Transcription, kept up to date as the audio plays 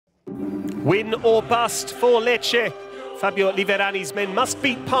Win or bust for Lecce. Fabio Liverani's men must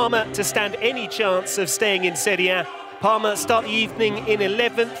beat Parma to stand any chance of staying in Serie A. Parma start the evening in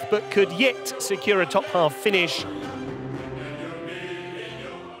 11th, but could yet secure a top-half finish.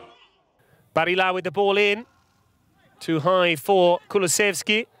 Barilla with the ball in. Too high for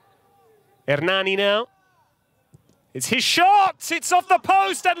Kulusevski. Hernani now. It's his shot! It's off the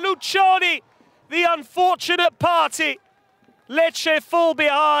post, and Lucioni, the unfortunate party. Lecce fall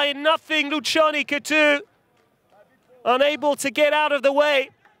behind, nothing Lucioni could do. Unable to get out of the way.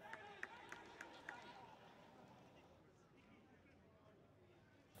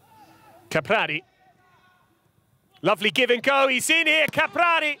 Caprari. Lovely give and go, he's in here,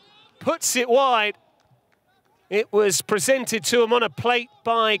 Caprari puts it wide. It was presented to him on a plate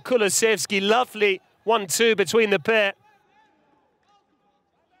by Kulusevski. Lovely 1-2 between the pair.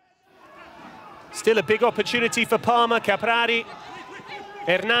 Still a big opportunity for Parma. Caprari,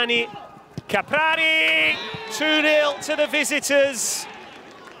 Hernani, Caprari, 2-0 to the visitors.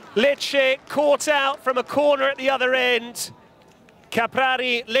 Lecce caught out from a corner at the other end.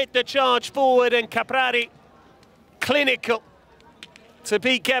 Caprari led the charge forward, and Caprari clinical to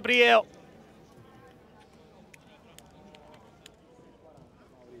beat Gabriel.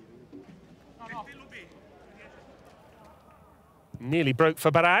 Nearly broke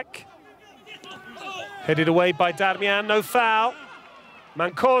for Barak. Headed away by Darmian, no foul.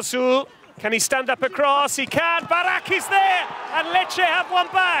 Mancosu, can he stand up across? He can, Barak is there, and Lecce have one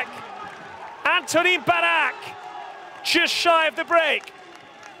back. Antonin Barak, just shy of the break.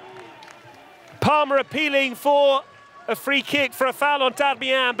 Parma appealing for a free kick for a foul on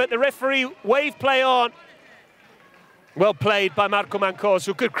Darmian, but the referee waved play on. Well played by Marco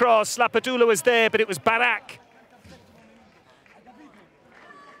Mancosu, good cross. Lapadula was there, but it was Barak.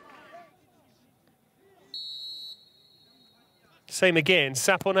 Same again,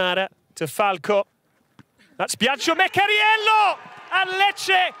 Saponara to Falco. That's Biagio Meccariello, and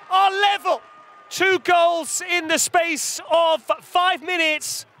Lecce are level. 2 goals in the space of 5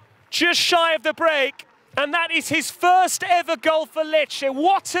 minutes, just shy of the break. And that is his first ever goal for Lecce.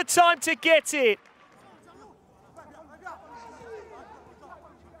 What a time to get it.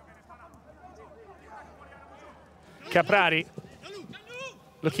 Caprari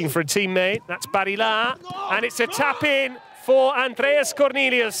looking for a teammate. That's Barilla, and it's a tap-in for Andreas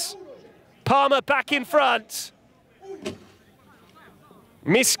Cornelius. Parma back in front.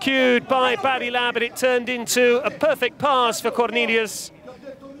 Miscued by Barilla, but it turned into a perfect pass for Cornelius.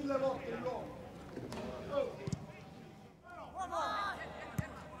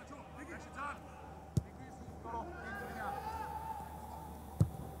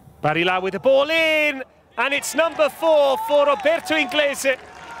 Barilla with the ball in, and it's number 4 for Roberto Inglese.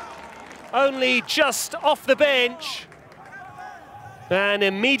 Only just off the bench. And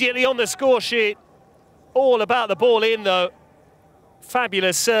immediately on the score sheet. All about the ball in, though.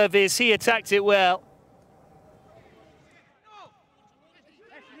 Fabulous service, he attacked it well.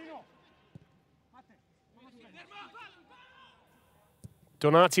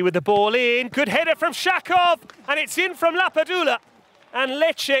 Donati with the ball in, good header from Shakov, and it's in from Lapadula. And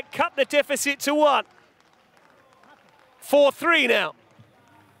Lecce cut the deficit to 1. 4-3 now.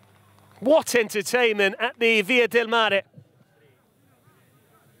 What entertainment at the Via del Mare.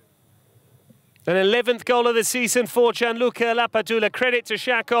 An 11th goal of the season for Gianluca Lapadula. Credit to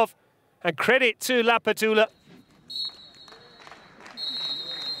Shakov and credit to Lapadula.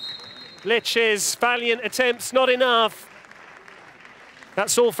 Lecce's valiant attempts, not enough.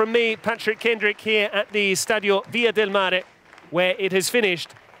 That's all from me, Patrick Kendrick, here at the Stadio Via del Mare, where it has finished.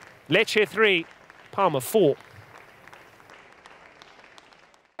 Lecce 3, Parma 4.